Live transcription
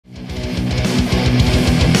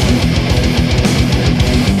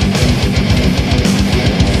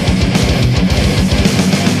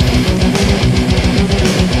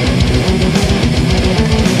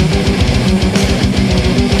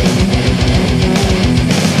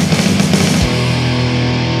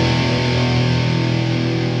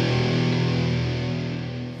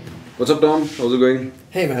What's up, Tom? How's it going?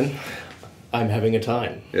 Hey, man. I'm having a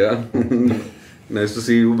time. Yeah. Nice to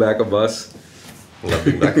see you back, Abbas. Love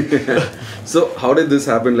being back. So, how did this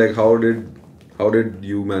happen? Like, how did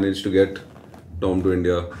you manage to get Tom to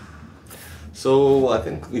India? So I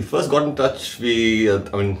think we first got in touch.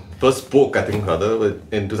 First spoke, I think, rather,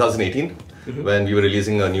 in 2018 when we were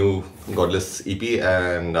releasing a new Godless EP,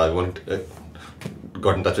 and I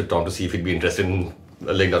got in touch with Tom to see if he'd be interested in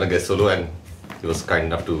laying down a guest solo, and he was kind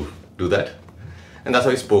enough to do that. And that's how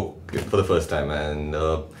we spoke for the first time. And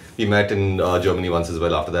we met in Germany once as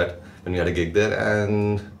well after that when we had a gig there.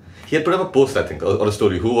 And he had put up a post, I think, or a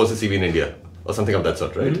story. Who wants to see me in India? Or something of that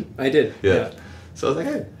sort, right? I did. Yeah. So I was like,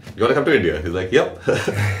 hey, you want to come to India? He's like, yep.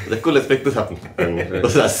 Like, cool, let's make this happen. And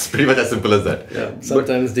that's pretty much as simple as that. Yeah.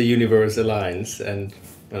 Sometimes the universe aligns, and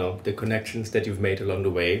the connections that you've made along the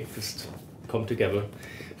way just come together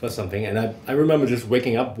for something. And I remember just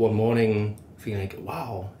waking up one morning feeling like,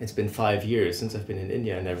 wow, it's been 5 years since I've been in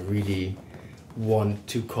India, and I really want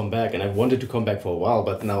to come back. And I wanted to come back for a while,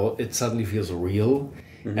 but now it suddenly feels real,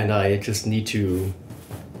 and I just need to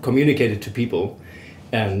communicate it to people.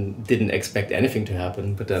 And didn't expect anything to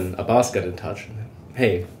happen, but then Abbas got in touch.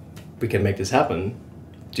 Hey, we can make this happen.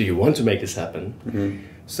 Do you want to make this happen?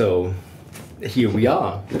 So here we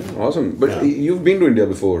are. Awesome. But you've been to India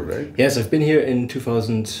before, right? Yes, I've been here in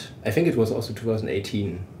 2000. I think it was also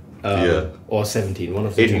 2018 or 17. One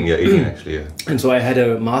of the 18, 18 actually. Yeah. And so I had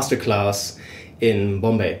a master class in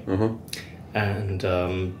Bombay, and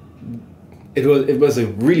it was a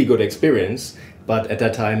really good experience. But at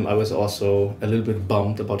that time, I was also a little bit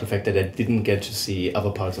bummed about the fact that I didn't get to see other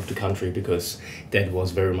parts of the country, because that was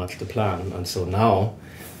very much the plan. And so now,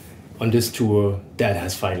 on this tour, that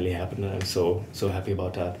has finally happened, and I'm so happy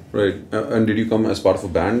about that. Right. And did you come as part of a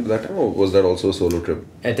band that time, or was that also a solo trip?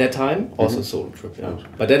 At that time, also a solo trip, yeah.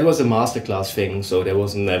 But that was a masterclass thing, so there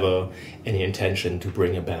was never any intention to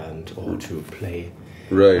bring a band or to play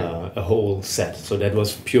a whole set. So that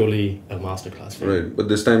was purely a masterclass thing. Right. But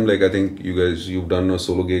this time, like, I think you've done a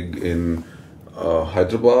solo gig in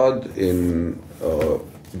Hyderabad, in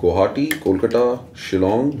Guwahati, Kolkata,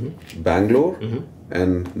 Shillong, Bangalore,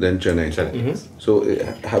 and then Chennai. So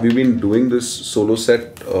have you been doing this solo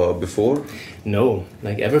set before? No,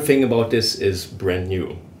 like everything about this is brand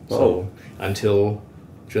new. So until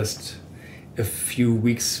just a few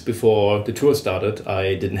weeks before the tour started,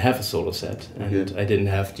 I didn't have a solo set, and I didn't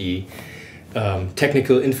have the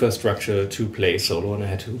technical infrastructure to play solo, and I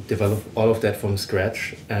had to develop all of that from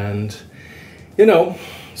scratch. And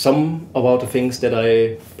some about the things that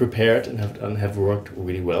I prepared and have worked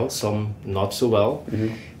really well, some not so well.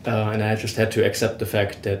 And I just had to accept the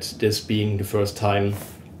fact that this being the first time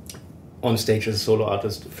on stage as a solo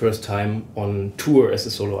artist, first time on tour as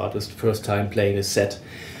a solo artist, first time playing a set,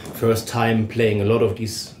 first time playing a lot of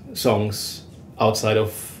these songs outside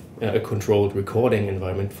of a controlled recording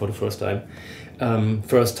environment for the first time,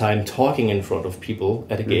 first time talking in front of people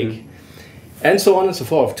at a gig, and so on and so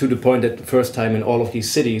forth, to the point that the first time in all of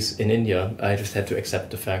these cities in India, I just had to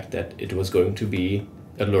accept the fact that it was going to be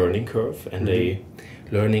a learning curve and a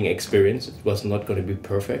learning experience. It was not going to be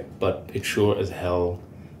perfect, but it sure as hell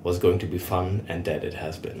was going to be fun, and that it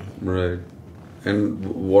has been. Right. And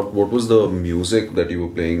what was the music that you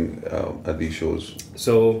were playing at these shows?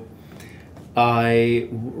 So I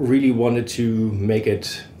really wanted to make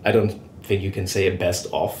it, I don't think you can say a best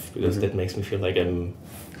of, because that makes me feel like I'm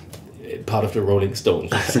part of the Rolling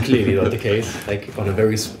Stones. It's clearly not the case. Like on a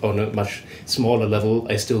much smaller level,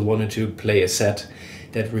 I still wanted to play a set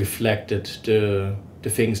that reflected the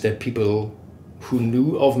things that people who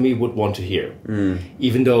knew of me would want to hear,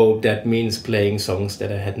 even though that means playing songs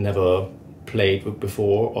that I had never played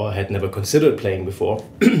before or had never considered playing before.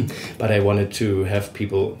 But I wanted to have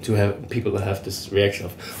people have this reaction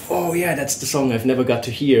of, oh yeah, that's the song I've never got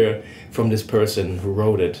to hear from this person who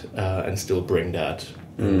wrote it, and still bring that.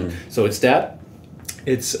 So it's that.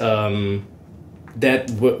 It's much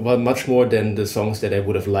more than the songs that I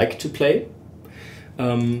would have liked to play.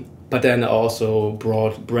 But then I also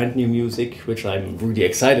brought brand new music, which I'm really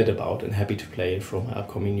excited about and happy to play from my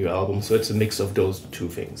upcoming new album. So it's a mix of those two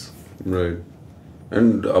things. Right.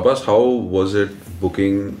 And Abbas, how was it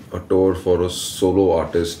booking a tour for a solo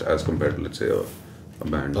artist as compared to, let's say, a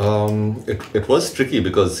band? It was tricky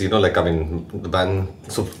because, the band,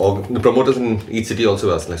 so the promoters in each city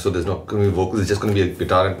also asked, like, so there's not going to be vocals, it's just going to be a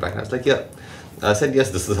guitar and back. And I was like, yeah. I said, yes,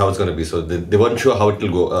 this is how it's going to be. So they weren't sure how it'll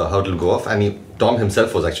go off. And Tom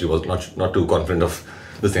himself was not too confident of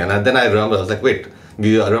this thing. And then I remember, I was like, wait,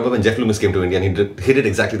 I remember when Jeff Loomis came to India and he did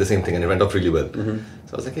exactly the same thing and it went off really well. So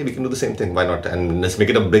I was like, hey, we can do the same thing, why not? And let's make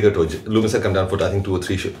it a bigger tour. Loomis had come down for I think 2 or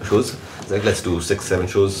 3 shows. I was like, let's do 6, 7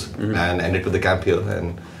 shows and end it with the camp here.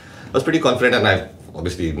 And I was pretty confident, and I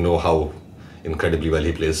obviously know how incredibly well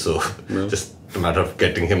he plays, so just a matter of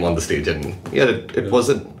getting him on the stage. And it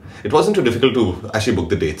wasn't too difficult to actually book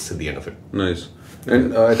the dates at the end of it. Nice.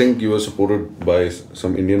 And I think you were supported by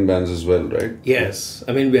some Indian bands as well, right? Yes.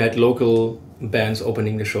 I mean, we had local bands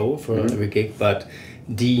opening the show for every gig, but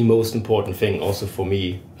the most important thing also for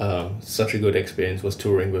me, such a good experience, was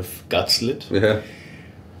touring with Gutslit. Yeah.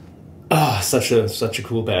 Such a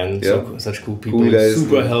cool band, such cool people, cool guys,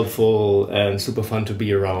 super helpful and super fun to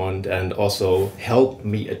be around, and also helped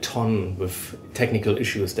me a ton with technical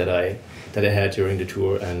issues that I had during the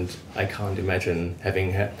tour. And I can't imagine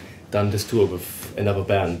having done this tour with another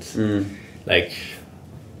band. Like,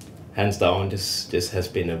 hands down, this has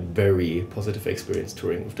been a very positive experience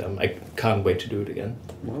touring with them. I can't wait to do it again.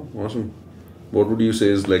 Wow, awesome. What would you say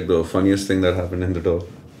is like the funniest thing that happened in the tour?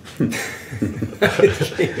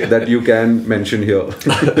 That you can mention here.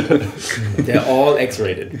 They're all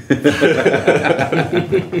X-rated.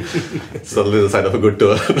 Suddenly the sign of a good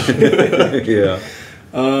tour. Yeah.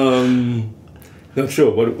 Not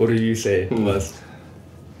sure. What do you say first?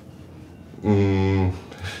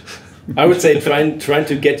 I would say trying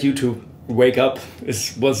to get you to wake up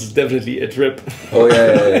was definitely a trip. Oh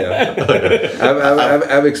yeah.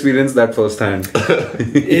 I've experienced that firsthand.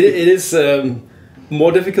 It is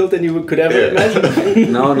more difficult than you could ever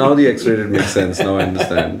imagine. Now the X-rated makes sense. Now I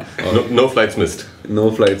understand. No flights missed.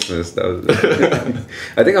 No flights missed.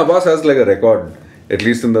 I think Abbas has like a record, at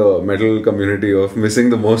least in the metal community, of missing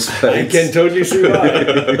the most flights. I can totally see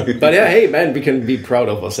why. But yeah, hey man, we can be proud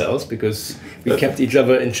of ourselves because we kept each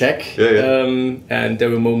other in check. And there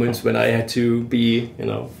were moments when I had to be,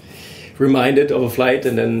 reminded of a flight,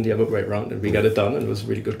 and then the other way around, and we got it done, and it was a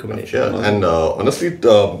really good combination. Yeah, and honestly,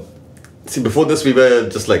 see, before this we were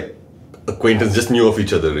just like acquaintance, just knew of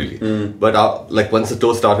each other really. But like once the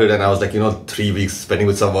tour started and I was like, 3 weeks spending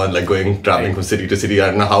with someone, like traveling from city to city, I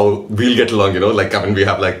don't know how we'll get along, like, I mean, we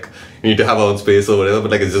have like, we need to have our own space or whatever,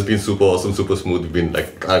 but like it's just been super awesome, super smooth. We've been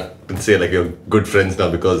like, I can say like we're good friends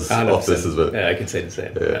now because 100%. Of this as well. Yeah, I can say the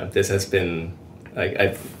same. Yeah. This has been like,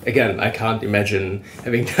 I can't imagine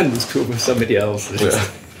having done this tour with somebody else.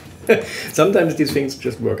 Sometimes these things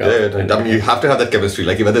just work out. I mean, you have to have that chemistry,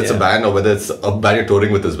 like whether it's a band or whether it's a band you're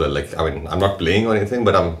touring with as well. Like, I mean, I'm not playing or anything,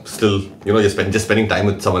 but I'm still, just spending time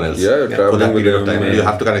with someone else for that period of time. You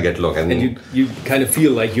have to kind of get along, and you kind of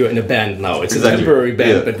feel like you're in a band now. It's a temporary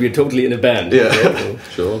band, but we're totally in a band.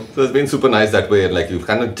 Sure. So it's been super nice that way, and like you've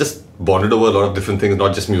kind of just bonded over a lot of different things,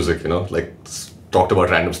 not just music. Like talked about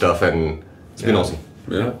random stuff, and it's been awesome.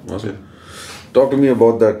 Yeah, awesome. Talk to me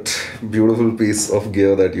about that beautiful piece of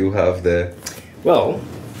gear that you have there. Well,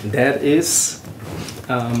 that is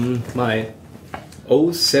my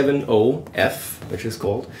 070F, which is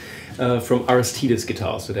called, from Aristides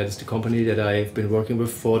Guitars. So that is the company that I've been working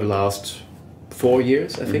with for the last 4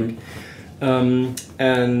 years, I think.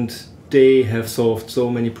 And they have solved so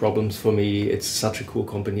many problems for me. It's such a cool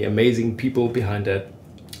company, amazing people behind that,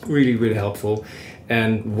 really, really helpful.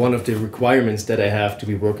 And one of the requirements that I have to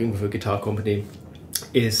be working with a guitar company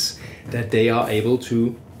is that they are able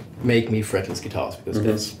to make me fretless guitars, because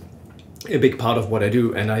that's a big part of what I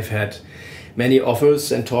do. And I've had many offers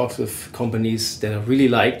and talks with companies that I really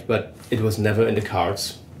liked, but it was never in the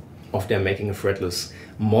cards of them making a fretless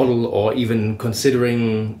model or even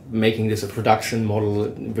considering making this a production model,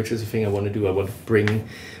 which is a thing I want to do. I want to bring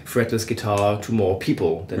fretless guitar to more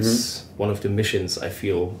people. That's one of the missions I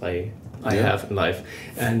feel I have in life.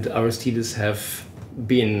 And Aristides have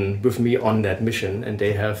been with me on that mission, and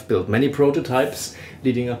they have built many prototypes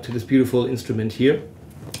leading up to this beautiful instrument here.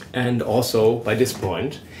 And also, by this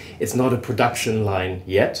point, it's not a production line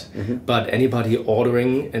yet, but anybody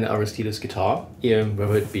ordering an Aristides guitar,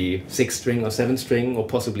 whether it be 6-string or 7-string or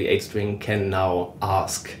possibly 8-string, can now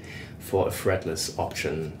ask for a fretless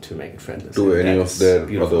option to make it fretless. To any of their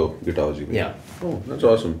other guitars, you mean? Yeah. Oh, that's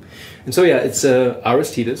awesome. And so, it's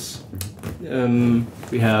Aristides.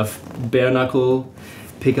 We have Bareknuckle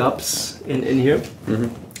Pickups in here.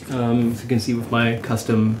 As you can see with my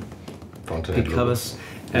custom Fountainhead pick covers.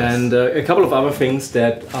 And a couple of other things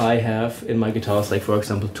that I have in my guitars, like for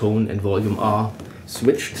example, tone and volume are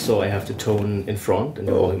switched. So I have the tone in front and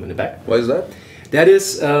the volume in the back. Why is that? That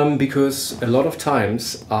is because a lot of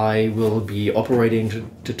times I will be operating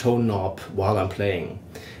the tone knob while I'm playing.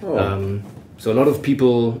 So a lot of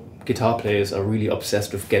people, guitar players, are really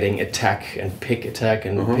obsessed with getting attack and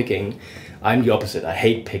picking. I'm the opposite. I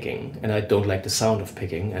hate picking, and I don't like the sound of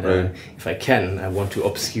picking. And if I can, I want to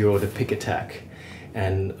obscure the pick attack.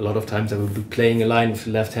 And a lot of times I will be playing a line with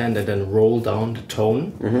the left hand and then roll down the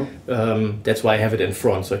tone. That's why I have it in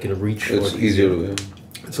front, so I can reach for it. It's easier to, yeah.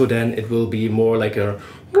 So then it will be more like a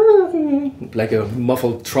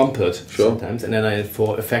muffled trumpet sometimes, and then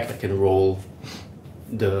for effect I can roll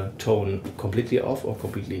the tone completely off or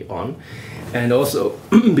completely on. And also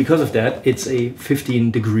because of that, it's a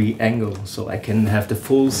 15-degree angle, so I can have the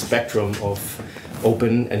full spectrum of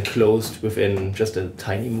open and closed within just a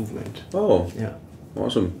tiny movement. Oh, yeah,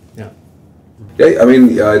 awesome. Yeah. Yeah, I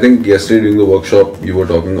mean, I think yesterday during the workshop you were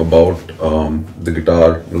talking about the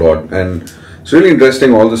guitar a lot, and it's really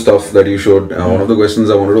interesting all the stuff that you showed. One of the questions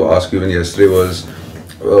I wanted to ask you even yesterday was,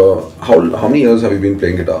 how many years have you been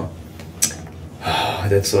playing guitar?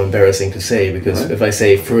 That's so embarrassing to say, because if I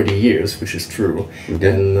say 30 years, which is true,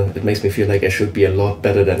 then it makes me feel like I should be a lot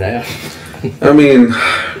better than I am. I mean,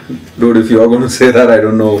 dude, if you are going to say that, I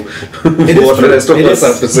don't know what the rest of us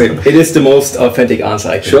have to say. It is the most authentic answer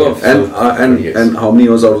I can give. And how many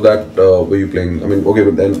years out of that were you playing? I mean, okay,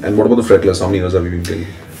 but then, and what about the fretless? How many years have you been playing?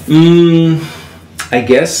 I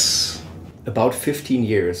guess about 15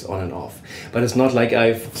 years on and off. But it's not like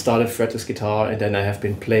I've started fretless guitar and then I have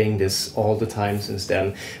been playing this all the time since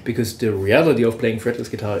then. Because the reality of playing fretless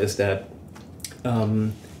guitar is that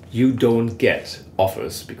you don't get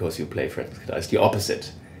offers because you play fretless guitar. It's the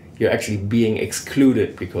opposite. You're actually being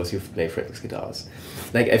excluded because you play fretless guitars.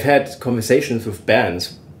 Like, I've had conversations with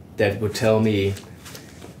bands that would tell me,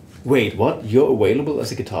 wait, what? You're available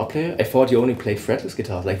as a guitar player? I thought you only played fretless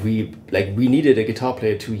guitars. Like we needed a guitar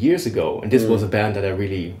player 2 years ago, and this was a band that I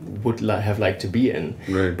really would have liked to be in.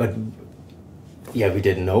 Right. But yeah, we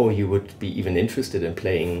didn't know you would be even interested in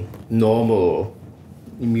playing normal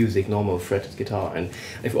music, normal fretless guitar. And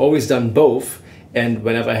I've always done both. And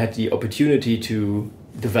whenever I had the opportunity to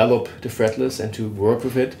develop the fretless and to work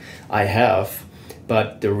with it, I have.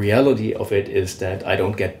 But the reality of it is that I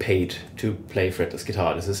don't get paid to play fretless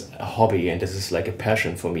guitar. This is a hobby and this is like a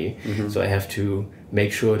passion for me. So I have to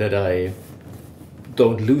make sure that I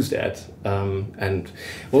don't lose that. And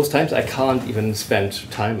most times I can't even spend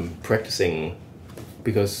time practicing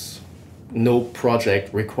because no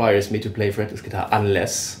project requires me to play fretless guitar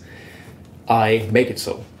unless I make it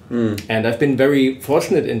so. And I've been very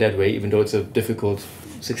fortunate in that way, even though it's a difficult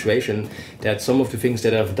situation, that some of the things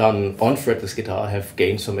that I've done on fretless guitar have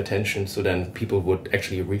gained some attention, so then people would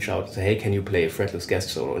actually reach out and say, hey, can you play a fretless guest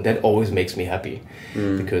solo? And that always makes me happy,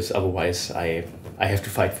 because otherwise I have to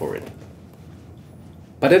fight for it.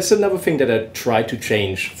 But that's another thing that I try to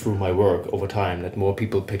change through my work over time, that more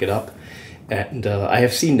people pick it up. And I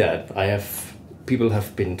have seen that. People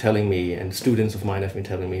have been telling me, and students of mine have been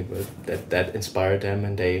telling me that inspired them,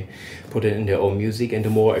 and they put it in their own music. And the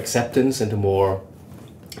more acceptance and the more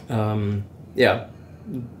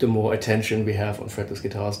the more attention we have on fretless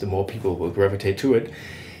guitars, the more people will gravitate to it,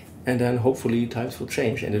 and then hopefully times will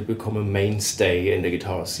change and it will become a mainstay in the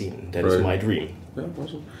guitar scene. That is my dream. Yeah,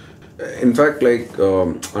 awesome. In fact, like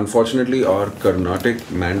unfortunately, our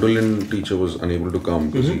Carnatic mandolin teacher was unable to come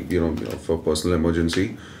because he, for personal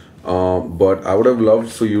emergency. But I would have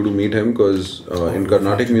loved for you to meet him because in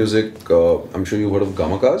Carnatic music, I'm sure you've heard of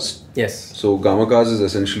gamakas. Yes. So gamakas is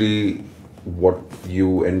essentially what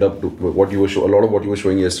you end up what you were a lot of what you were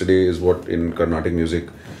showing yesterday is what in Carnatic music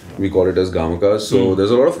we call it as gamakas. So there's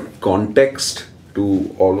a lot of context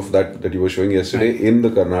to all of that you were showing yesterday in the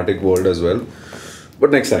Carnatic world as well. But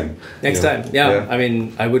next time. Yeah. I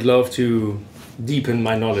mean, I would love to deepen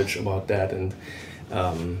my knowledge about that and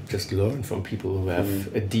just learn from people who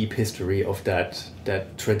have a deep history of that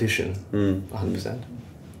tradition. 100%.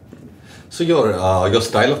 So your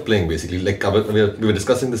style of playing, basically, like we were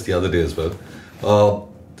discussing this the other day as well.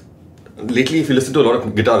 Lately, if you listen to a lot of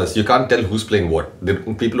guitarists, you can't tell who's playing what.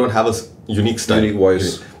 People don't have a unique style, unique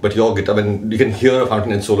voice. But your guitar, when you can hear a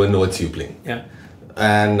Fountainhead solo and know it's you playing. Yeah.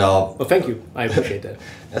 And well, thank you. I appreciate that.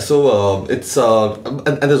 So it's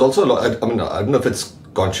and there's also a lot. I mean, I don't know if it's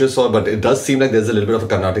conscious but it does seem like there's a little bit of a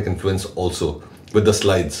Carnatic influence also with the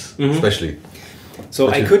slides, especially. So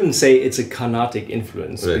I couldn't say it's a Carnatic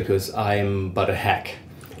influence because I'm but a hack,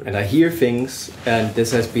 and I hear things, and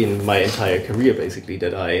this has been my entire career basically,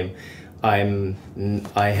 that I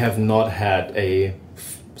have not had a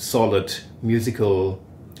solid musical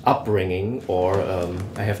upbringing, or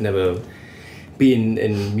I have never been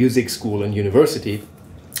in music school and university.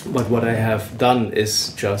 But what I have done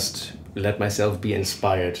is just let myself be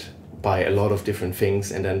inspired by a lot of different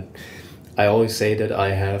things, and then I always say that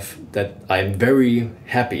I'm very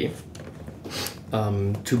happy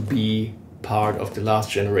to be part of the last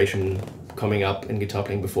generation coming up in guitar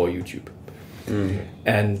playing before YouTube.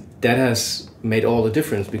 And that has made all the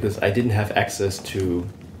difference, because I didn't have access to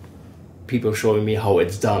people showing me how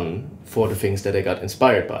it's done for the things that I got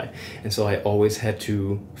inspired by. And so I always had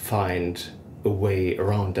to find a way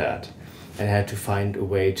around that. And I had to find a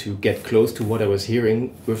way to get close to what I was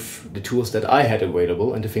hearing with the tools that I had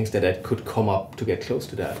available and the things that I could come up to get close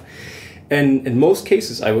to that. And in most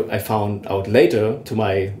cases, I found out later, to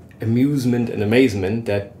my amusement and amazement,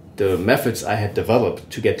 that the methods I had developed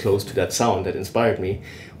to get close to that sound that inspired me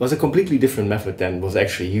was a completely different method than was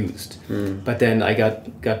actually used. But then I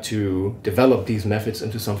got to develop these methods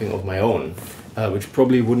into something of my own, which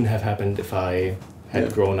probably wouldn't have happened if I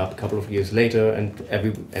had grown up a couple of years later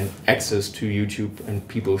and access to YouTube and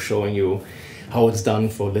people showing you how it's done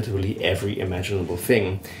for literally every imaginable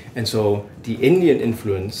thing. And so the Indian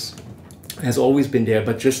influence has always been there,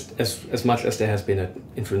 but just as much as there has been an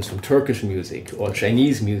influence from Turkish music or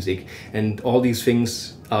Chinese music, and all these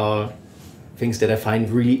things are things that I find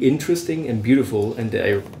really interesting and beautiful, and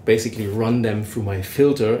I basically run them through my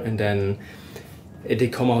filter, and then they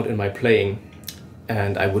come out in my playing.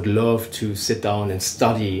 And I would love to sit down and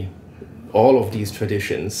study all of these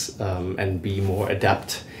traditions and be more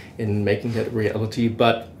adept in making that reality.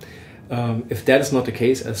 But if that is not the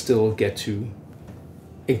case, I still get to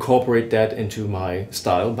incorporate that into my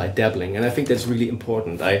style by dabbling. And I think that's really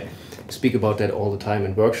important. I speak about that all the time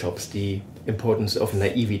in workshops, the importance of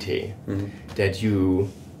naivete, that you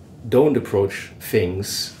don't approach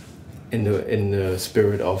things in the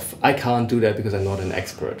spirit of, I can't do that because I'm not an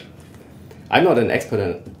expert. I'm not an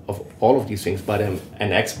expert of all of these things, but I'm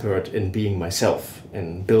an expert in being myself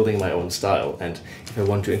and building my own style. And if I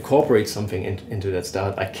want to incorporate something into that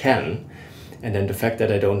style, I can. And then the fact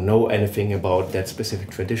that I don't know anything about that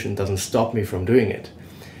specific tradition doesn't stop me from doing it.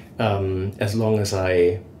 As long as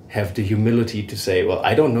I have the humility to say, well,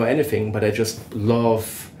 I don't know anything, but I just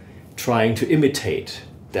love trying to imitate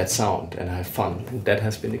that sound and I have fun. And that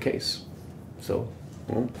has been the case. So.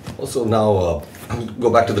 Also now, go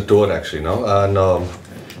back to the tour actually now,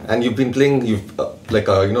 and you've been playing,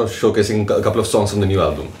 showcasing a couple of songs from the new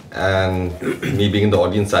album, and me being in the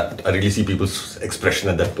audience, I really see people's expression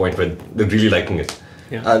at that point when they're really liking it.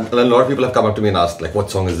 Yeah. And a lot of people have come up to me and asked like,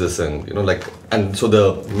 what song is this? And and so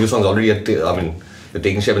the new song's already they're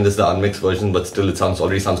taking shape, and this is the unmixed version, but still it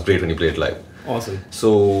already sounds great when you play it live. Awesome.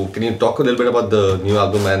 So can you talk a little bit about the new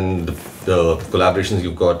album and the collaborations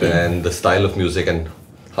you've got and the style of music and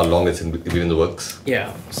how long it's been in the works?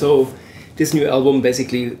 Yeah, so this new album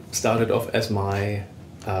basically started off as my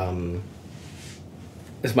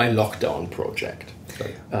lockdown project.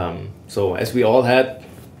 Okay. So as we all had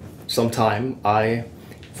some time,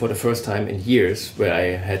 for the first time in years, where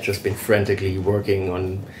I had just been frantically working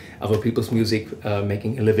on other people's music,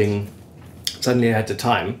 making a living, suddenly I had the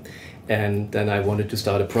time. And then I wanted to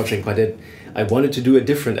start a project, but I wanted to do a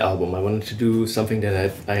different album. I wanted to do something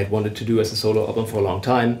that I had wanted to do as a solo album for a long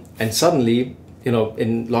time. And suddenly, in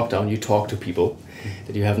lockdown, you talk to people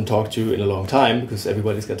that you haven't talked to in a long time because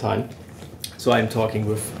everybody's got time. So I'm talking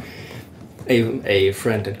with a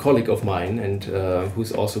friend and colleague of mine, and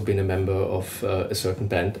who's also been a member of a certain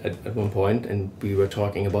band at one point. And we were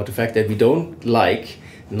talking about the fact that we don't like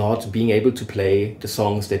not being able to play the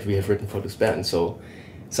songs that we have written for this band. So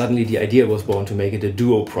suddenly the idea was born to make it a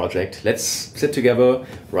duo project. Let's sit together,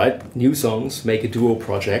 write new songs, make a duo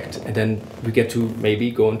project, and then we get to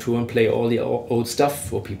maybe go on tour and play all the old stuff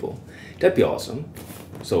for people. That'd be awesome.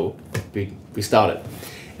 So we started.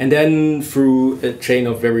 And then through a chain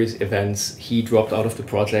of various events, he dropped out of the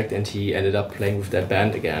project and he ended up playing with that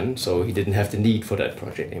band again. So he didn't have the need for that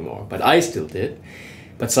project anymore. But I still did.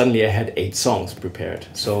 But suddenly I had 8 songs prepared.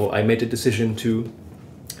 So I made the decision to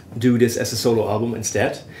do this as a solo album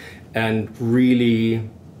instead, and really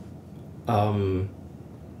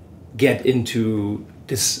get into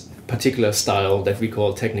this particular style that we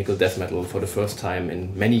call technical death metal for the first time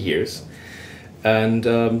in many years, and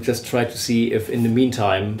just try to see if in the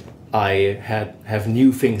meantime I have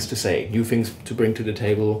new things to say, new things to bring to the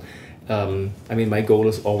table. My goal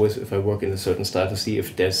is always, if I work in a certain style, to see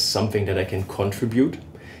if there's something that I can contribute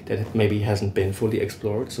that maybe hasn't been fully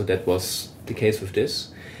explored. So that was the case with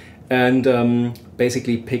this. And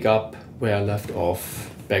basically pick up where I left off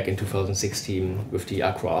back in 2016 with the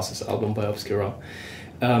Acroasis album by Obscura,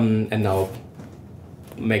 and now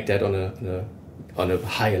make that on a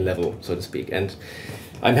higher level, so to speak. And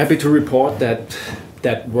I'm happy to report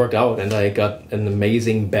that worked out, and I got an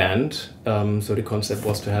amazing band. So the concept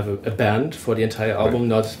was to have a band for the entire album,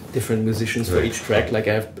 not different musicians for each track like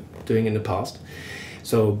I have been doing in the past.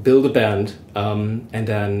 So build a band, and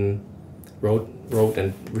then wrote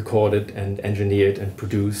and recorded and engineered and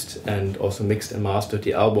produced and also mixed and mastered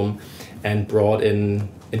the album, and brought in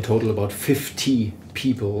total about 50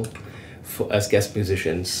 people as guest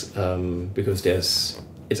musicians, because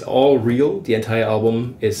it's all real. The entire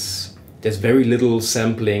album there's very little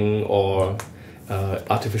sampling or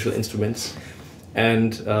artificial instruments,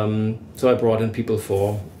 and so I brought in people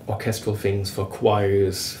for orchestral things, for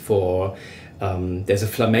choirs, for there's a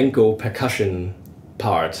flamenco percussion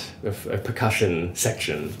part, a percussion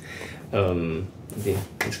section,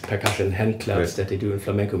 these percussion hand claps that they do in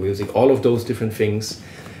flamenco music, all of those different things,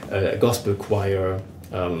 a gospel choir,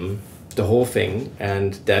 the whole thing,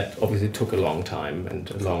 and that obviously took a long time, and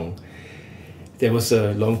there was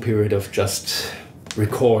a long period of just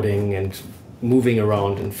recording and moving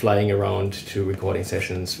around and flying around to recording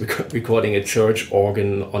sessions, recording a church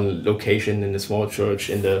organ on location in a small church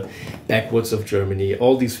in the backwoods of Germany,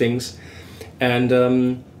 all these things. And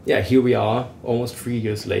yeah, here we are almost 3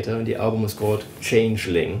 years later, and the album is called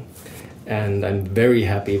Changeling, and I'm very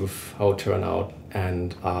happy with how it turned out,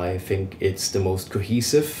 and I think it's the most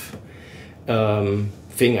cohesive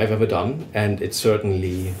thing I've ever done, and it's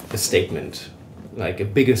certainly a statement, like a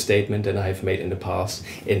bigger statement than I've made in the past,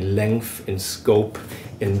 in length, in scope,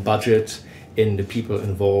 in budget, in the people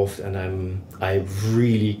involved, and I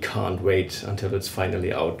really can't wait until it's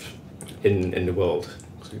finally out in the world.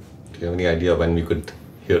 Do you have any idea when we could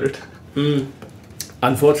hear it?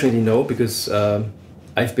 Unfortunately, no, because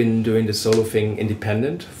I've been doing the solo thing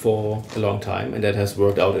independent for a long time, and that has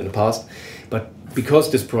worked out in the past. But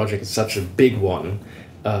because this project is such a big one,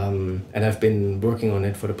 and I've been working on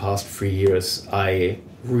it for the past 3 years, I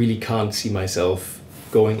really can't see myself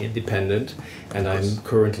going independent, and I'm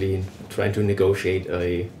currently trying to negotiate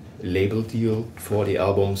a label deal for the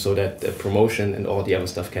album so that the promotion and all the other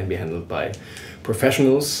stuff can be handled by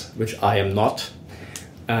professionals, which I am not,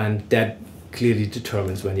 and that clearly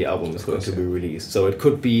determines when the album is going to be released. So it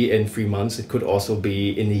could be in 3 months, it could also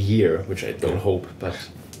be in a year, which I don't hope, but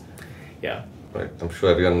yeah. Right, I'm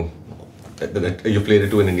sure everyone you played it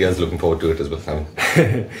to in India is looking forward to it as well. I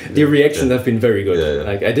mean, the reactions have been very good. Yeah.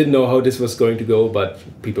 Like, I didn't know how this was going to go, but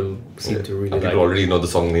people seem to really like it. People already know the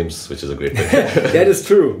song names, which is a great thing. That is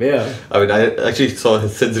true, yeah. I mean, I actually saw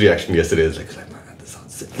Sid's reaction yesterday. It's like, man, this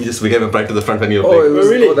sounds sick. He just became right to the front when you were playing.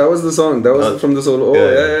 Really? Oh, that was the song. That was from the solo.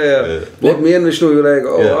 Oh, yeah. Both me and Vishnu, we were like,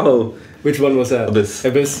 wow. Which one was that? Abyss.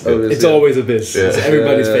 Abyss? It's always Abyss. Yeah. It's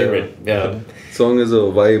everybody's favorite. Yeah. Song is a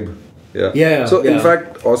vibe. Yeah. So in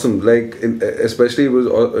fact, awesome. Like, especially it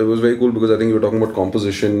was very cool because I think you were talking about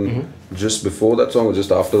composition just before that song or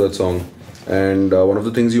just after that song, and one of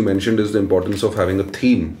the things you mentioned is the importance of having a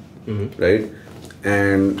theme, right?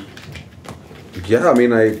 And yeah, I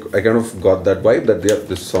mean, I kind of got that vibe that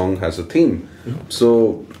this song has a theme.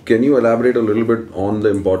 So can you elaborate a little bit on the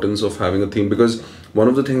importance of having a theme? Because one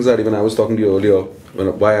of the things that even I was talking to you earlier,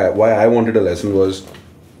 why I wanted a lesson was,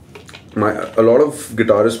 a lot of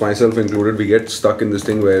guitarists, myself included, we get stuck in this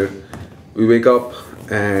thing where we wake up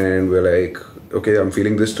and we're like, okay, I'm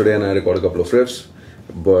feeling this today, and I record a couple of riffs,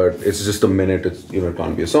 but it's just a minute. It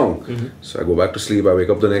can't be a song. So I go back to sleep. I wake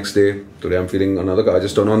up the next day. Today I'm feeling another. I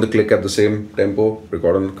just turn on the click at the same tempo,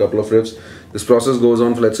 record on a couple of riffs. This process goes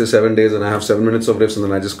on for, let's say, 7 days, and I have 7 minutes of riffs, and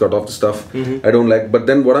then I just cut off the stuff I don't like. But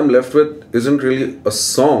then what I'm left with isn't really a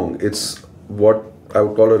song. It's what I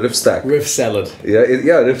would call a riff stack. Riff salad. Yeah,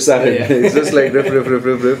 riff salad. Yeah. It's just like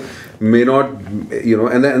riff. May not,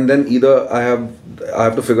 and then either I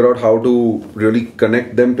have to figure out how to really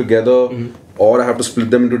connect them together, or I have to split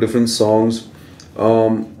them into different songs.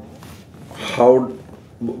 How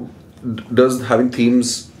does having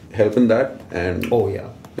themes help in that? And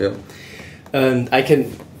yeah. And I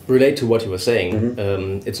can relate to what you were saying.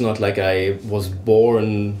 It's not like I was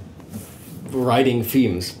born writing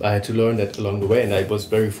themes. I had to learn that along the way, and I was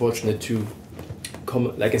very fortunate to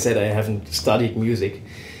like I said, I haven't studied music,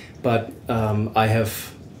 but I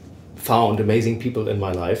have found amazing people in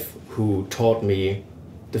my life who taught me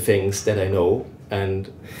the things that I know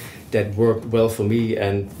and that worked well for me,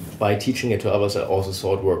 and by teaching it to others I also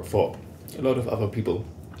saw it work for a lot of other people.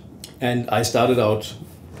 And I started out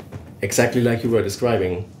exactly like you were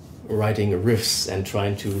describing, writing riffs and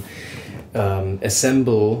trying to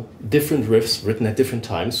assemble different riffs written at different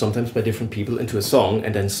times, sometimes by different people, into a song,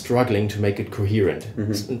 and then struggling to make it coherent.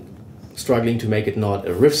 Struggling to make it not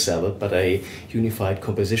a riff salad, but a unified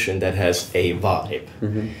composition that has a vibe.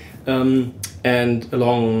 And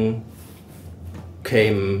along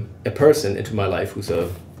came a person into my life who's a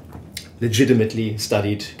legitimately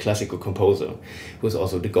studied classical composer, who was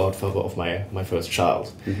also the godfather of my first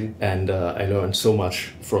child. And I learned so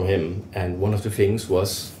much from him, and one of the things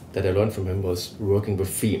was that I learned from him was working with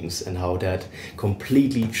themes and how that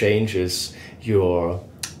completely changes your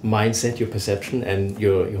mindset, your perception, and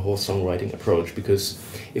your whole songwriting approach. Because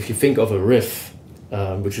if you think of a riff,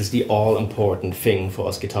 which is the all-important thing for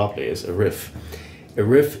us guitar players, a riff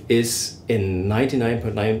is in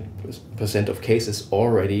 99.9% of cases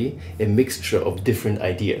already a mixture of different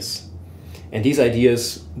ideas. And these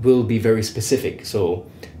ideas will be very specific. So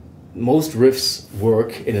most riffs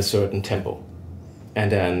work in a certain tempo, and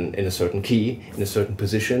then in a certain key, in a certain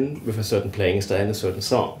position, with a certain playing style and a certain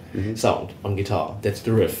sound on guitar. That's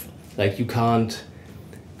the riff. Like, you can't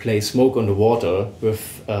play Smoke on the Water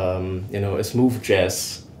with a smooth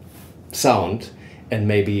jazz sound and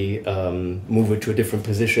maybe move it to a different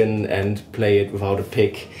position and play it without a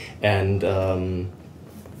pick and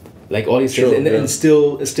like all these things, and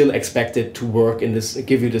still expect it to work in this,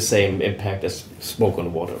 give you the same impact as Smoke on the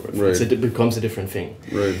Water. Right. It becomes a different thing.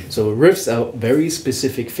 Right. So riffs are a very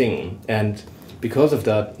specific thing, and because of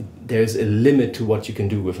that, there's a limit to what you can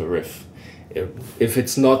do with a riff. If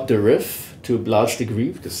it's not the riff to a large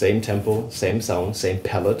degree, the same tempo, same sound, same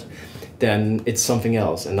palette, then it's something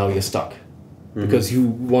else, and now you're stuck. Because you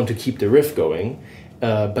want to keep the riff going,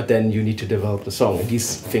 but then you need to develop the song, and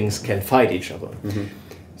these things can fight each other.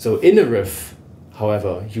 So in a riff,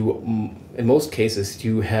 however, in most cases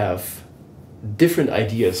you have different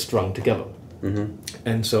ideas strung together.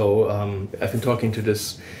 And so I've been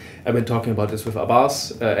talking about this with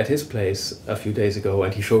Abbas at his place a few days ago,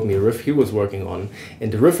 and he showed me a riff he was working on,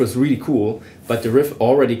 and the riff was really cool, but the riff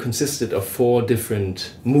already consisted of 4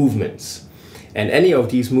 different movements, and any of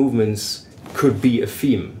these movements could be a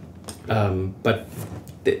theme, but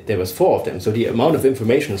there was 4 of them, so the amount of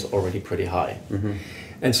information is already pretty high.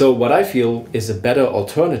 And so what I feel is a better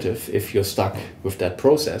alternative if you're stuck with that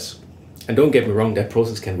process, and don't get me wrong, that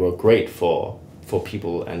process can work great for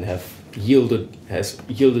people and has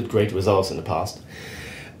yielded great results in the past.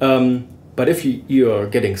 But if you are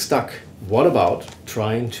getting stuck, what about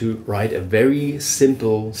trying to write a very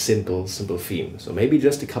simple theme? So maybe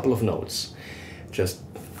just a couple of notes, just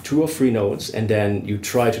 2 or 3 notes, and then you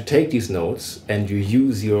try to take these notes and you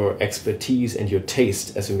use your expertise and your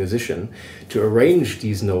taste as a musician to arrange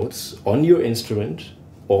these notes on your instrument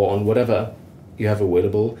or on whatever you have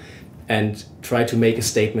available, and try to make a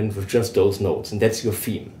statement with just those notes, and that's your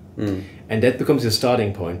theme. And that becomes your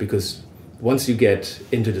starting point, because once you get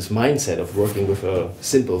into this mindset of working with a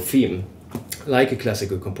simple theme, like a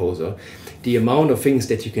classical composer, the amount of things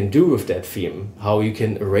that you can do with that theme, how you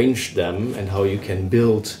can arrange them and how you can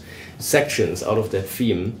build sections out of that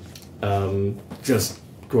theme, just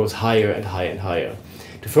grows higher and higher and higher.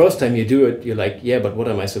 The first time you do it, you're like, yeah, but what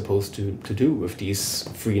am I supposed to do with these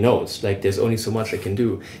 3 notes? Like, there's only so much I can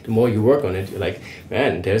do. The more you work on it, you're like,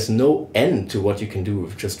 man, there's no end to what you can do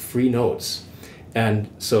with just 3 notes. And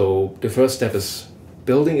so the first step is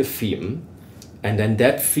building a theme, and then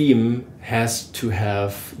that theme you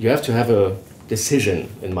have to have a decision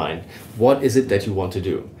in mind. What is it that you want to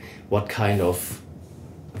do? What kind of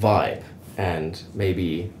vibe and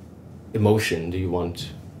maybe emotion do you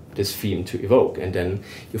want this theme to evoke? And then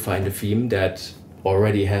you find a theme that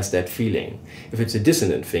already has that feeling. If it's a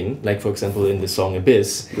dissonant thing, like for example in the song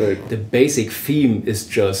Abyss, the basic theme is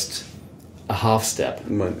just a half step.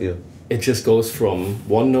 It just goes from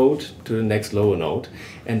one note to the next lower note,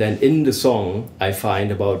 and then in the song I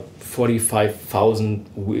find about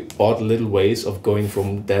 45,000 odd little ways of going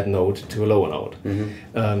from that note to a lower note.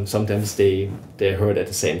 Sometimes they're heard at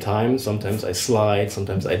the same time, sometimes I slide,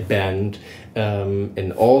 sometimes I bend,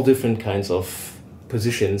 in all different kinds of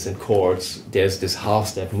positions and chords. There's this half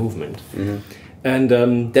step movement.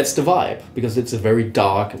 And that's the vibe, because it's a very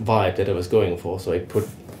dark vibe that I was going for, so I put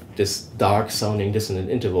this dark sounding dissonant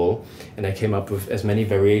interval, and I came up with as many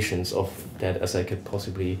variations of that as I could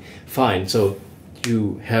possibly find. So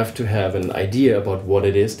you have to have an idea about what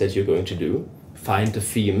it is that you're going to do, find the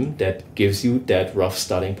theme that gives you that rough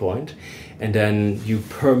starting point, and then you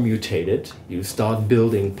permutate it, you start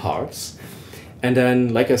building parts. And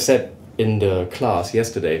then, like I said in the class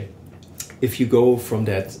yesterday, if you go from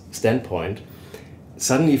that standpoint,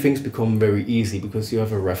 suddenly things become very easy, because you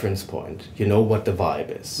have a reference point. You know what the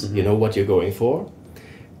vibe is. You know what you're going for.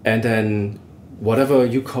 And then whatever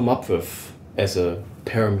you come up with as a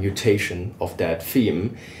permutation of that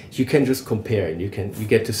theme, you can just compare, and you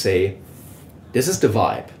get to say, this is the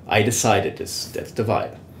vibe. I decided this. That's the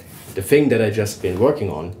vibe. The thing that I just been working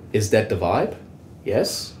on, is that the vibe?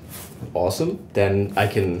 Yes. Awesome. Then I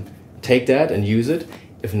can take that and use it.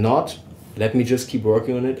 If not, let me just keep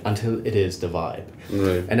working on it until it is the vibe.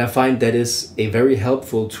 And I find that is a very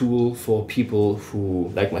helpful tool for people who,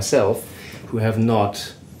 like myself, who have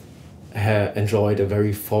not enjoyed a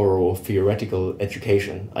very thorough theoretical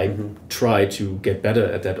education. I try to get better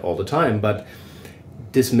at that all the time, but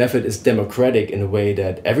this method is democratic in a way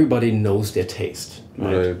that everybody knows their taste.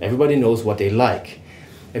 Right? Everybody knows what they like.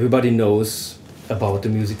 Everybody knows about the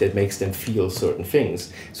music that makes them feel certain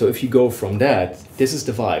things. So if you go from that, this is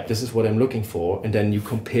the vibe, this is what I'm looking for, and then you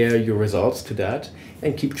compare your results to that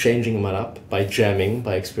and keep changing them up by jamming,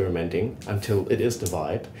 by experimenting until it is the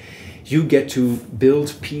vibe, you get to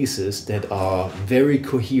build pieces that are very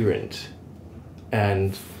coherent.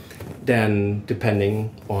 And then depending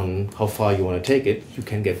on how far you want to take it, you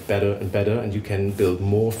can get better and better, and you can build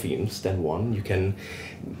more themes than one. You can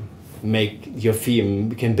make your theme,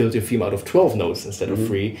 you can build your theme out of 12 notes instead of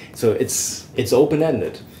 3. So it's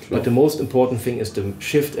open-ended. Sure. But the most important thing is the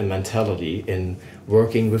shift in mentality in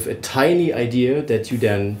working with a tiny idea that you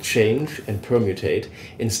then change and permutate,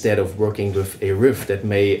 instead of working with a riff that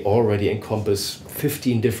may already encompass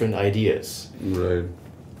 15 different ideas. Right.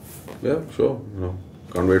 Yeah, sure. No.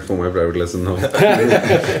 Can't wait for my private lesson now.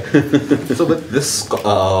 So with this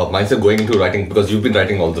mindset going into writing, because you've been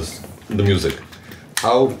writing all this, the music,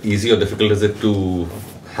 how easy or difficult is it to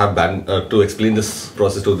have to explain this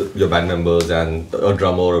process to your band members and a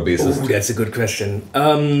drummer or a bassist? Oh, that's a good question.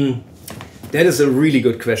 That is a really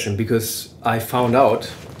good question, because I found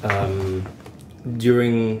out I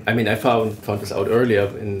found this out earlier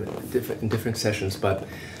in different sessions, but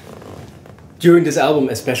during this album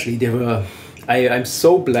especially, I'm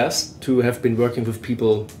so blessed to have been working with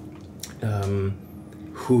people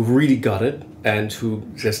who really got it and who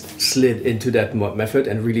just slid into that method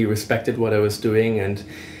and really respected what I was doing, and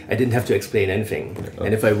I didn't have to explain anything. Oh.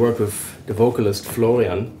 And if I work with the vocalist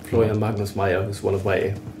Florian Magnus Meyer, who's one of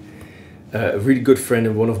my a really good friend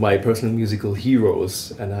and one of my personal musical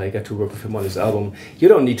heroes, and I got to work with him on this album, you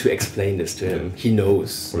don't need to explain this to him. He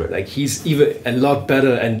knows. Right. Like, he's even a lot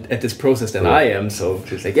better at this process than I am, so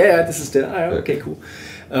just like, yeah, this is okay, cool.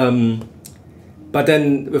 But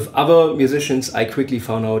then with other musicians, I quickly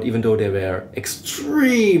found out, even though they were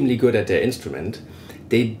extremely good at their instrument,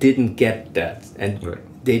 they didn't get that. And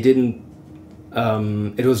they didn't,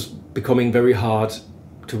 it was becoming very hard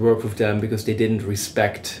to work with them because they didn't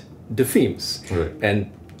respect the themes. Right.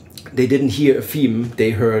 And they didn't hear a theme,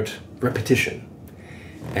 they heard repetition.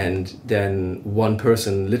 And then one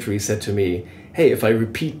person literally said to me, hey, if I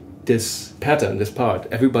repeat this pattern, this part,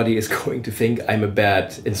 everybody is going to think I'm a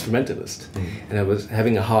bad instrumentalist. And I was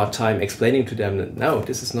having a hard time explaining to them that no,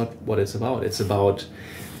 this is not what it's about. It's about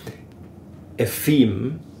a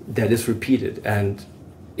theme that is repeated. And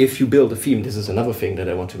if you build a theme, this is another thing that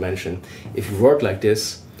I want to mention, if you work like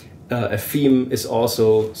this, a theme is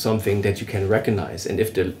also something that you can recognize. And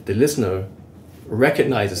if the listener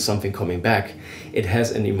recognizes something coming back, it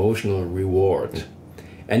has an emotional reward.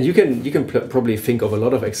 And you can probably think of a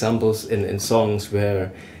lot of examples in songs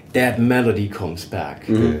where that melody comes back,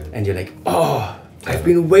 and you're like, oh, I've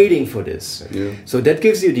been waiting for this. Yeah. So that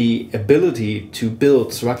gives you the ability to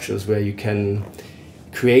build structures where you can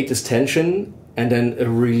create this tension and then a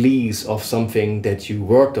release of something that you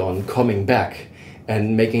worked on coming back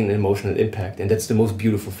and making an emotional impact. And that's the most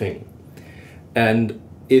beautiful thing. And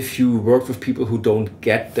if you work with people who don't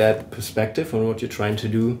get that perspective on what you're trying to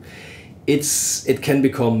do, it can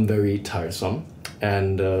become very tiresome.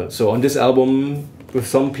 And so on this album, with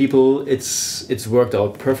some people it's worked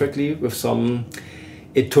out perfectly, with some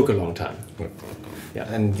it took a long time.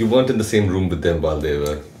 Yeah. And you weren't in the same room with them while they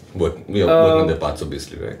were working on their parts,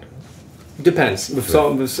 obviously, right? Depends. With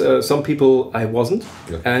some people I wasn't,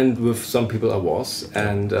 and with some people I was,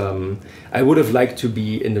 and I would have liked to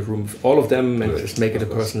be in the room with all of them and just make it a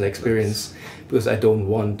personal experience, because I don't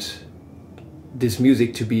want this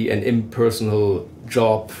music to be an impersonal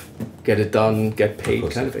job, get it done, get paid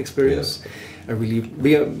kind of experience.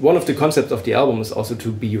 One of the concepts of the album is also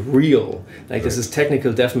to be real. Like, this is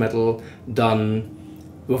technical death metal done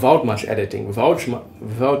without much editing, without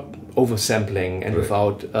oversampling, and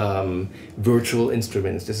without virtual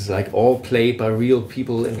instruments. This is like all played by real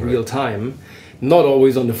people in real time. Not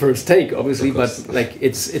always on the first take, obviously, but like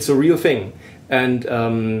it's a real thing. And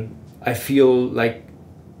I feel like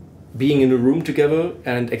being in a room together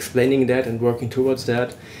and explaining that and working towards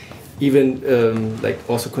that, even like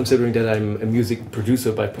also considering that I'm a music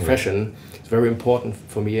producer by profession, it's very important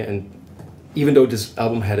for me. And even though this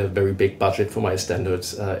album had a very big budget for my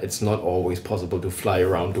standards, it's not always possible to fly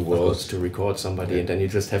around the world to record somebody, and then you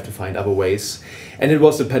just have to find other ways. And it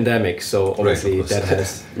was the pandemic, so obviously that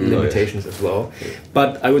has limitations as well.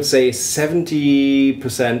 But I would say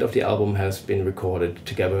 70% of the album has been recorded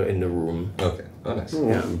together in the room. Okay, oh, nice.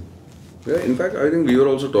 Yeah, in fact, I think we were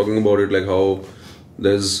also talking about it, like how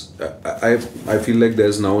there's I feel like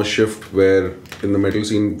there's now a shift where in the metal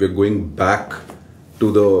scene we're going back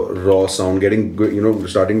to the raw sound, getting, you know,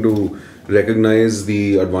 starting to recognize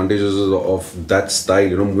the advantages of that style,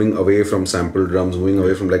 you know, moving away from sample drums, moving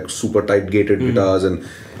away from like super tight gated guitars, and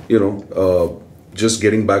you know, just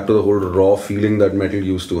getting back to the whole raw feeling that metal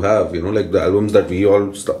used to have. You know, like the albums that we all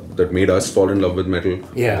that made us fall in love with metal,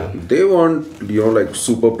 they weren't, you know, like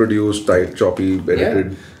super produced, tight, choppy,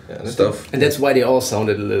 edited stuff, and that's why they all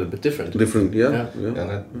sounded a little bit different. Yeah, and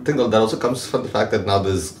I think that also comes from the fact that now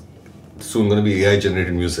there's soon going to be AI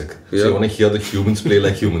generated music, so you want to hear the humans play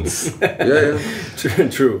like humans.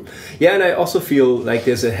 True. Yeah, and I also feel like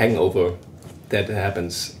there's a hangover that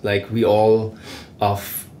happens. Like we are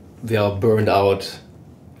burned out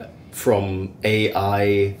from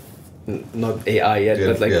AI, not AI yet,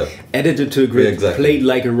 but like edited to a grid, played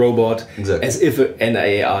like a robot, as if an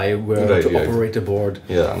AI were to operate the board.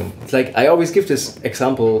 It's like I always give this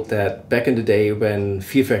example that back in the day when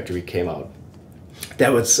Fear Factory came out,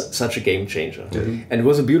 that was such a game changer. And it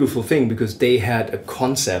was a beautiful thing because they had a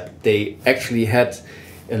concept. They actually had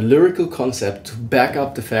a lyrical concept to back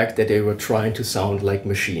up the fact that they were trying to sound like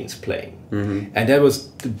machines playing. And that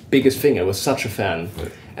was the biggest thing. I was such a fan.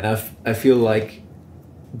 And I feel like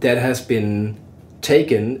that has been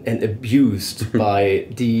taken and abused by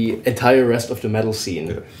the entire rest of the metal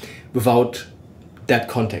scene without that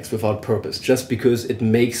context, without purpose, just because it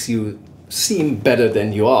makes you seem better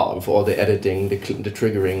than you are with all the editing, the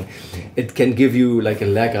triggering. It can give you like a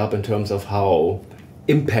leg up in terms of how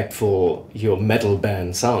impactful your metal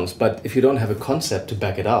band sounds, but if you don't have a concept to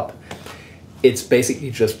back it up, it's basically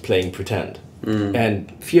just playing pretend.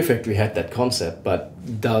 And Fear Factory had that concept, but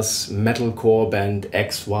does metalcore band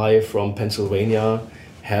XY from Pennsylvania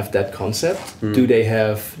have that concept? Do they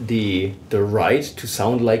have the right to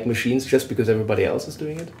sound like machines just because everybody else is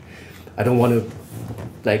doing it? I don't want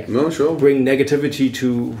to bring negativity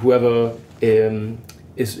to whoever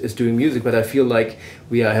is doing music, but I feel like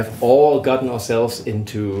we have all gotten ourselves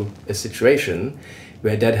into a situation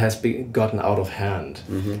where that has gotten out of hand.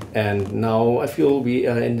 And now I feel we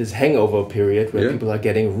are in this hangover period where people are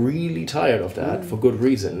getting really tired of that for good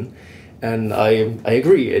reason. And I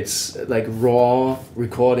agree, it's like raw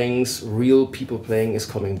recordings, real people playing is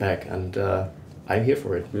coming back, and I'm here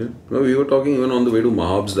for it. Well, we were talking even on the way to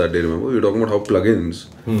Mahab's that day, remember? We were talking about how plugins,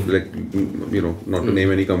 like, you know, not to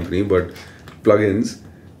name any company, but plugins,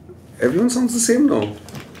 everyone sounds the same now.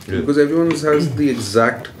 Because everyone has the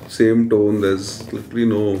exact same tone. There's literally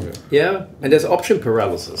no... and there's option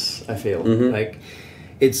paralysis, I feel. Like,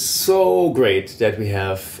 it's so great that we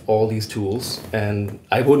have all these tools, and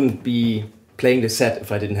I wouldn't be playing the set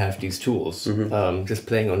if I didn't have these tools. Just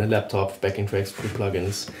playing on a laptop, backing tracks through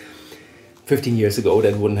plugins. 15 years ago,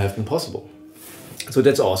 that wouldn't have been possible. So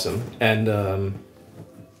that's awesome. And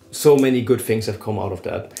so many good things have come out of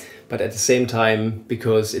that. But at the same time,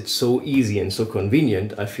 because it's so easy and so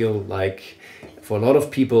convenient, I feel like for a lot of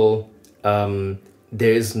people,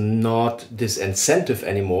 there is not this incentive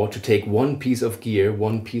anymore to take one piece of gear,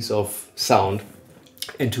 one piece of sound,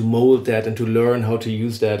 and to mold that and to learn how to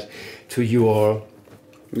use that to your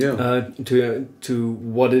to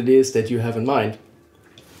what it is that you have in mind.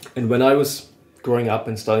 And when I was growing up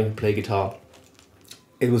and starting to play guitar,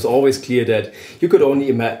 it was always clear that you could only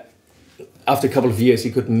imagine, after a couple of years,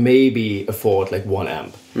 you could maybe afford like one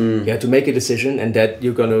amp. You had to make a decision, and that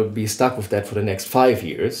you're going to be stuck with that for the next 5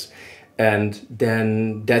 years. And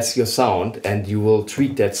then that's your sound, and you will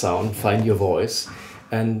treat that sound, find your voice,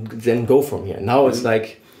 and then go from here. Now it's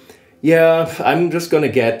like, I'm just going to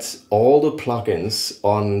get all the plugins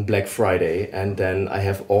on Black Friday, and then I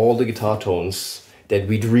have all the guitar tones that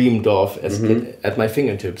we dreamed of as at my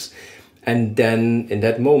fingertips. And then in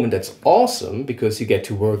that moment, that's awesome because you get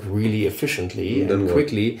to work really efficiently and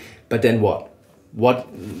quickly. But then what?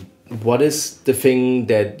 What is the thing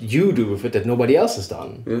that you do with it that nobody else has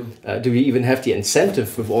done? Do we even have the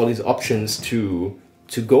incentive with all these options to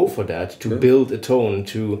go for that, to build a tone,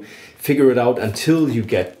 to figure it out until you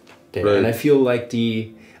get there? And I feel like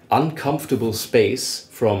the uncomfortable space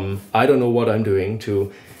from I don't know what I'm doing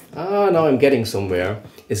to now I'm getting somewhere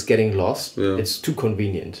is getting lost. It's too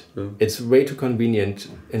convenient. It's way too convenient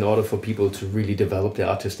in order for people to really develop their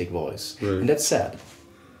artistic voice. And that's sad.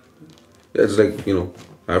 It's like, you know,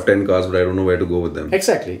 I have 10 cars, but I don't know where to go with them.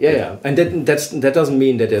 Exactly, And that doesn't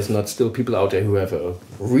mean that there's not still people out there who have a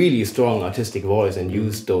really strong artistic voice and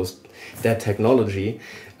use that technology.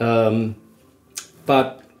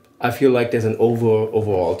 But I feel like there's an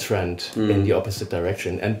overall trend in the opposite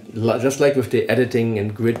direction. And just like with the editing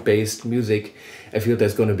and grid-based music, I feel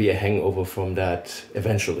there's going to be a hangover from that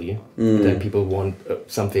eventually. Then people want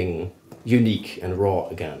something unique and raw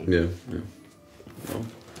again. Yeah. Wow.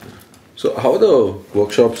 So how are the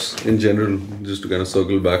workshops in general, just to kind of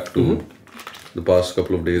circle back to the past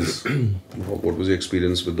couple of days, what was your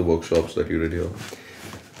experience with the workshops that you did here?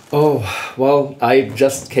 Oh, well, I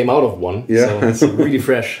just came out of one, so it's really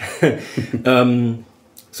fresh.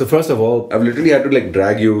 So first of all, I've literally had to like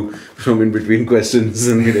drag you from in between questions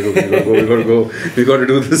and be like, okay, we gotta go, we gotta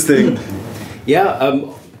do this thing. Yeah,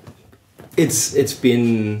 it's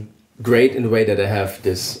been great in the way that I have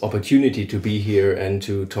this opportunity to be here and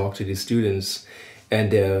to talk to these students, and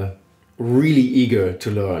they're really eager to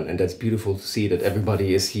learn, and that's beautiful to see that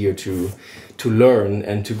everybody is here to learn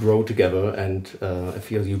and to grow together. And I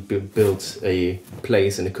feel you built a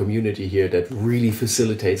place and a community here that really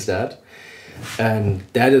facilitates that, and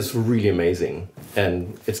that is really amazing.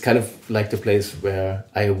 And it's kind of like the place where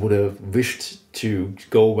I would have wished to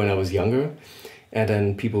go when I was younger, and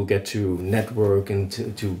then people get to network and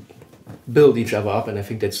to build each other up, and I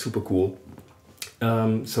think that's super cool.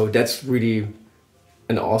 So that's really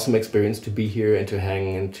an awesome experience to be here and to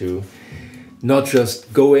hang and to not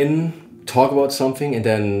just go in, talk about something and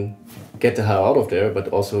then get the hell out of there, but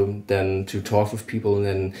also then to talk with people and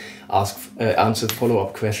then answer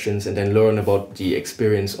follow-up questions and then learn about the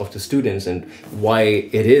experience of the students and why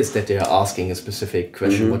it is that they are asking a specific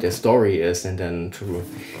question, what their story is, and then to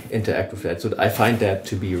interact with that. So I find that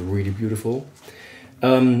to be really beautiful.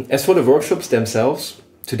 As for the workshops themselves,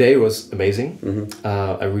 today was amazing.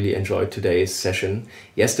 I really enjoyed today's session.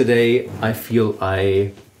 Yesterday, I feel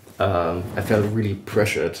I felt really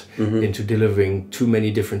pressured into delivering too many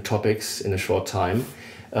different topics in a short time.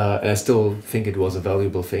 And I still think it was a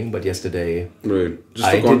valuable thing, but yesterday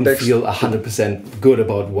I didn't feel 100% good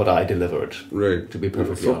about what I delivered, to be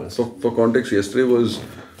perfectly honest. For context, yesterday was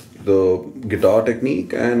the guitar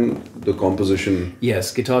technique and the composition.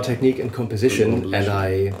 Yes, guitar technique and composition. And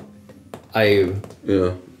I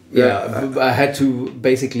had to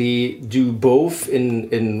basically do both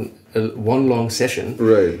in one long session.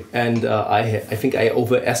 And I think I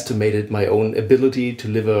overestimated my own ability to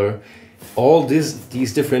deliver all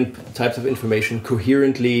these different types of information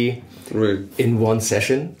coherently in one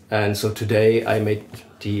session. And so today I made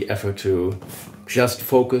the effort to just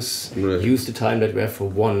focus, use the time that we have for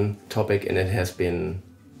one topic, and it has been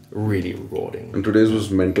really rewarding. And today's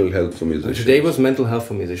was mental health for musicians. Today was mental health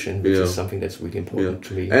for musicians, which is something that's really important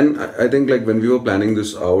to me. And I think like when we were planning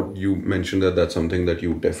this out, you mentioned that that's something that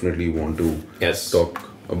you definitely want to talk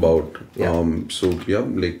about. So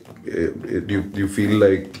like do you feel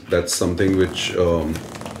like that's something which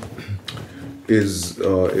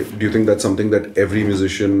do you think that's something that every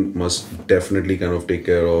musician must definitely kind of take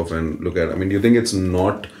care of and look at? I mean, do you think it's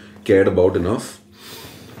not cared about enough?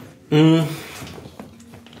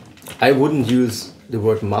 I wouldn't use the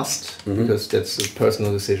word must, because that's a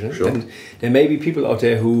personal decision. And there may be people out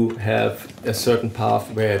there who have a certain path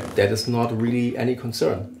where that is not really any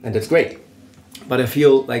concern, and that's great. But I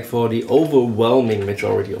feel like for the overwhelming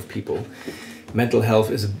majority of people, mental health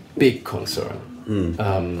is a big concern.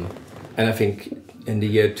 And I think in the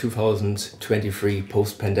year 2023,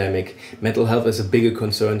 post-pandemic, mental health is a bigger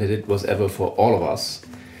concern than it was ever for all of us.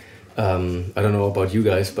 I don't know about you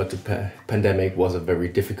guys, but the pandemic was a very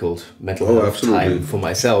difficult mental health time for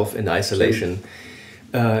myself in isolation.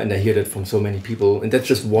 And I hear that from so many people, and that's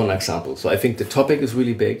just one example. So I think the topic is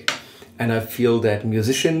really big, and I feel that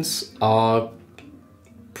musicians are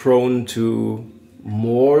prone to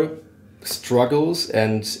more struggles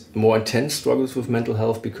and more intense struggles with mental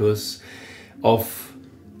health because of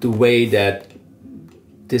the way that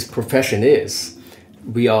this profession is.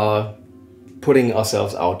 We are putting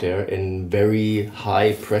ourselves out there in very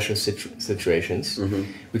high pressure situations,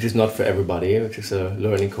 which is not for everybody, which is a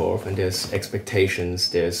learning curve, and there's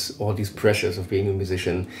expectations, there's all these pressures of being a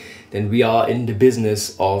musician. Then we are in the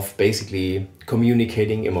business of basically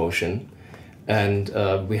communicating emotion, and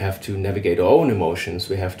we have to navigate our own emotions,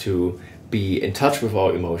 we have to be in touch with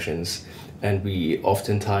our emotions, and we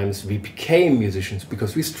became musicians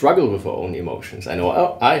because we struggle with our own emotions. I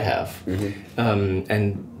know I have.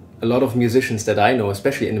 And a lot of musicians that I know,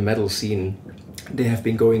 especially in the metal scene, they have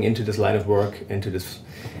been going into this line of work, into this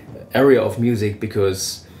area of music,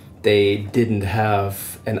 because they didn't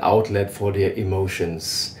have an outlet for their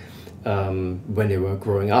emotions when they were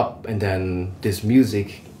growing up, and then this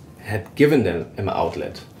music had given them an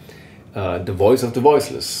outlet. The voice of the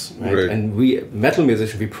voiceless, right? And we metal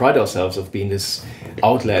musicians, we pride ourselves of being this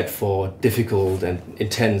outlet for difficult and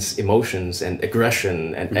intense emotions and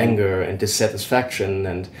aggression and anger and dissatisfaction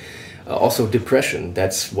and Also depression,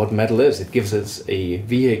 that's what metal is. It gives us a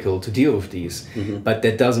vehicle to deal with these. But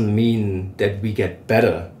that doesn't mean that we get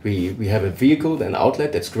better. We have a vehicle, an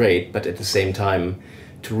outlet, that's great, but at the same time,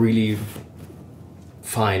 to really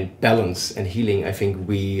find balance and healing, I think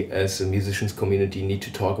we as a musicians community need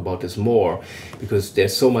to talk about this more, because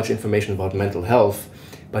there's so much information about mental health,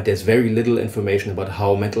 but there's very little information about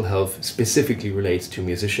how mental health specifically relates to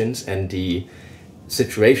musicians and the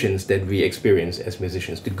situations that we experience as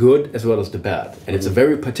musicians, the good as well as the bad. And it's a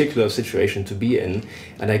very particular situation to be in.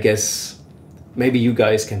 And I guess maybe you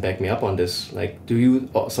guys can back me up on this. Like, do you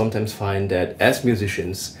sometimes find that as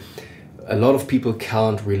musicians, a lot of people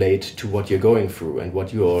can't relate to what you're going through and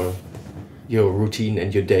what your routine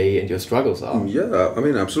and your day and your struggles are? Yeah, I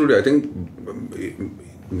mean, absolutely. I think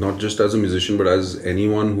not just as a musician, but as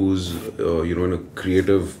anyone who's in a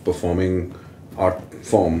creative performing art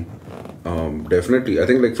form, definitely. I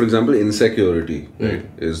think, like, for example, insecurity, right,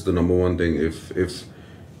 is the number one thing. If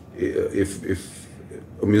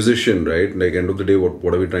a musician, right, like, end of the day,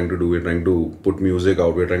 what are we trying to do? We're trying to put music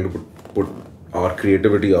out. We're trying to put our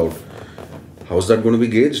creativity out. How's that going to be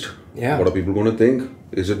gauged? Yeah. What are people going to think?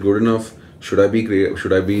 Is it good enough? Should I be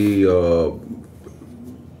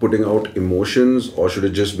putting out emotions, or should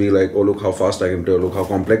it just be like, oh, look how fast I can play, or look how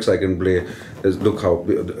complex I can play? Look how,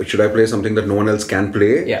 should I play something that no one else can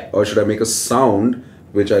play? Yeah. Or should I make a sound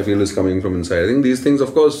which I feel is coming from inside? I think these things,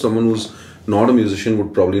 of course, someone who's not a musician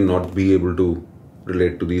would probably not be able to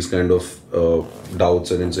relate to these kind of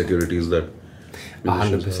doubts and insecurities that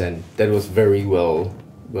 100%. That was very well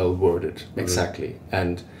worded. Exactly.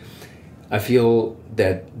 And I feel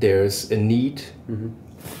that there's a need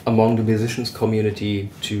among the musicians community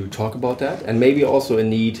to talk about that, and maybe also a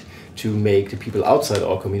need to make the people outside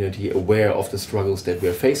our community aware of the struggles that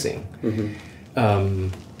we're facing.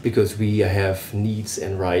 Because we have needs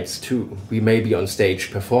and rights too. We may be on stage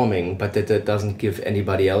performing, but that doesn't give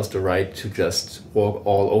anybody else the right to just walk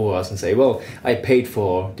all over us and say, well, I paid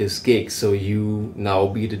for this gig, so you now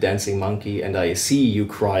be the dancing monkey, and I see you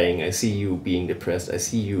crying, I see you being depressed, I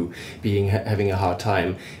see you having a hard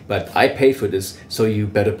time, but I paid for this, so you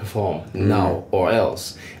better perform now or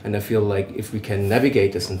else. And I feel like if we can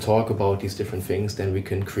navigate this and talk about these different things, then we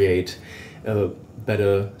can create a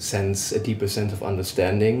better sense, a deeper sense of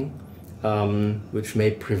understanding, which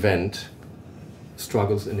may prevent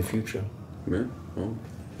struggles in the future. Yeah. Oh.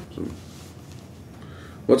 So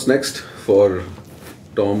what's next for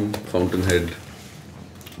Tom Fountainhead?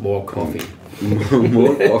 More coffee.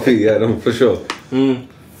 More coffee, yeah, no, for sure.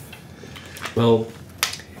 Well,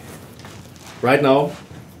 right now,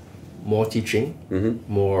 more teaching,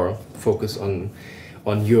 more focus on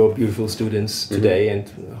your beautiful students today, and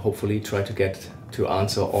hopefully try to get to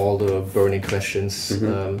answer all the burning questions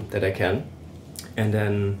that I can. And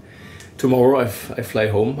then tomorrow I fly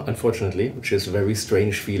home, unfortunately, which is a very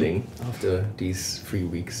strange feeling after these 3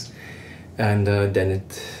 weeks. And then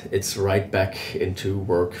it's right back into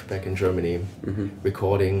work, back in Germany,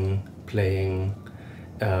 recording, playing,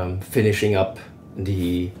 finishing up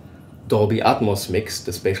the Dolby Atmos mix,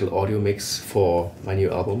 the spatial audio mix for my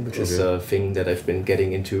new album, which is a thing that I've been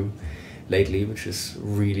getting into lately, which is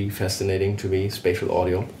really fascinating to me, spatial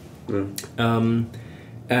audio.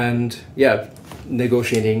 And yeah,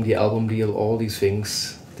 negotiating the album deal, all these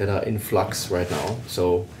things that are in flux right now.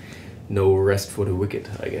 So no rest for the wicked,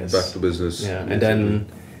 I guess. Back to business. Yeah, and then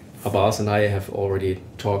Abbas and I have already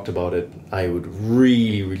talked about it. I would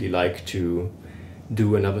really, really like to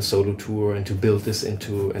do another solo tour and to build this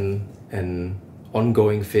into an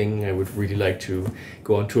ongoing thing. I would really like to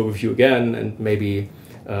go on tour with you again and maybe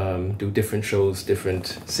do different shows,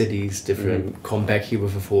 different cities, come back here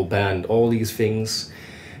with a full band, all these things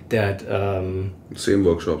that... Same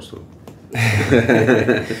workshops though.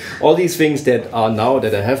 all these things that are now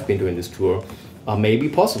that I have been doing this tour are maybe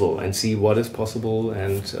possible, and see what is possible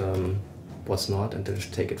and what's not, and then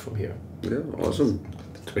just take it from here. Yeah, awesome.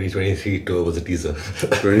 2023 tour was a teaser.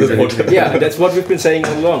 Yeah, that's what we've been saying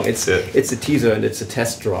all along. It's a teaser and it's a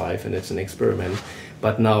test drive and it's an experiment.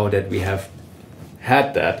 But now that we have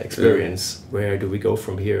had that experience, where do we go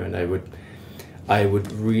from here? And I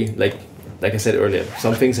would really like I said earlier,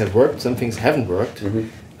 some things have worked, some things haven't worked.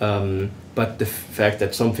 But the fact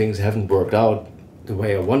that some things haven't worked out the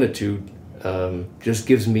way I wanted to just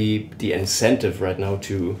gives me the incentive right now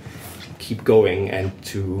to keep going and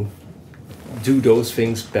to do those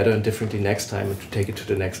things better and differently next time, and to take it to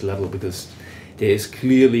the next level, because there is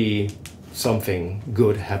clearly something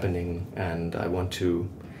good happening, and I want to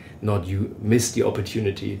not miss the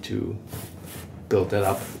opportunity to build that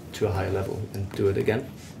up to a higher level and do it again.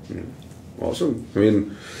 Awesome. I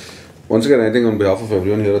mean, once again, I think on behalf of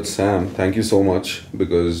everyone here at SAM, thank you so much,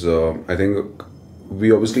 because I think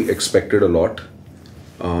we obviously expected a lot,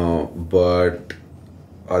 but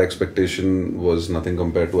our expectation was nothing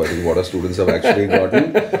compared to, I think, what our students have actually gotten,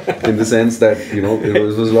 in the sense that, you know, it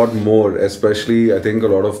was a lot more, especially, I think, a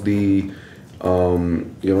lot of the,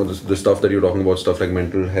 you know, the stuff that you're talking about, stuff like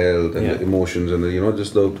mental health and the emotions and, the, you know,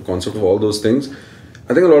 just the concept of all those things.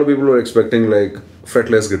 I think a lot of people were expecting, like,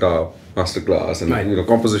 fretless guitar masterclass and, you know,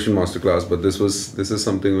 composition masterclass, but this is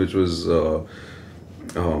something which was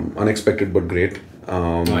unexpected but great.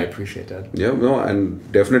 I appreciate that. Yeah, no,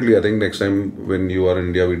 and definitely, I think next time when you are in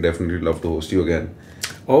India, we'd definitely love to host you again.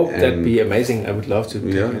 Oh, that'd be amazing. I would love to.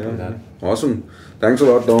 Yeah. That. Awesome. Thanks a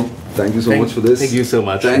lot, Tom. Thank you so much for this. Thank you so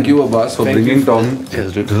much. Thank you, Abbas, for bringing Tom.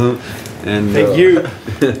 And thank you.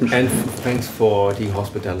 And thanks for the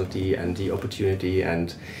hospitality and the opportunity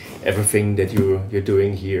and everything that you're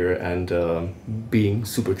doing here, and being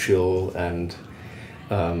super chill and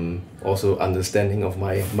also understanding of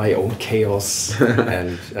my own chaos.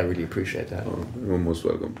 And I really appreciate that. Oh, you're most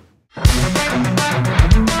welcome.